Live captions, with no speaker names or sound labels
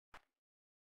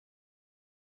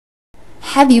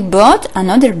Have you bought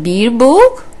another beer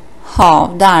book?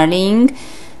 Oh, darling,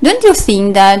 don't you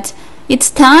think that it's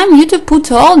time you to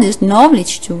put all this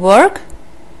knowledge to work?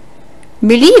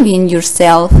 Believe in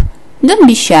yourself. Don't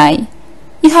be shy.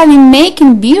 You have been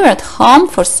making beer at home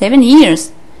for 7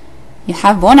 years. You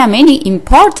have won many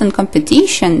important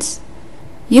competitions.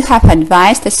 You have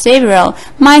advised several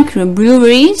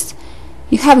microbreweries.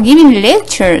 You have given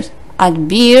lectures at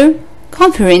beer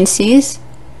conferences.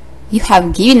 You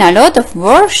have given a lot of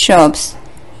workshops,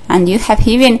 and you have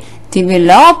even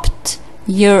developed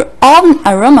your own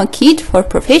aroma kit for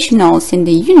professionals in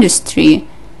the industry.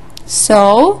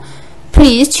 So,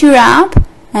 please cheer up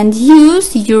and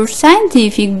use your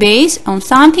scientific base on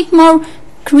something more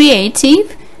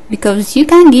creative, because you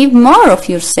can give more of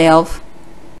yourself.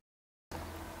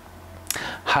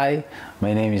 Hi,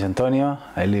 my name is Antonio.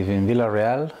 I live in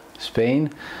Villarreal,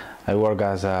 Spain. I work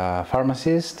as a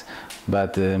pharmacist,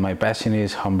 but my passion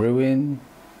is homebrewing,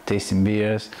 tasting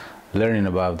beers, learning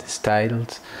about the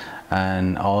styles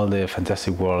and all the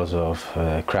fantastic worlds of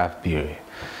craft beer.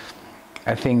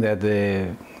 I think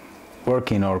that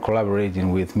working or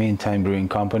collaborating with Meantime Brewing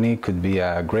Company could be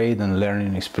a great and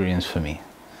learning experience for me.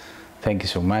 Thank you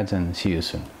so much, and see you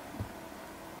soon.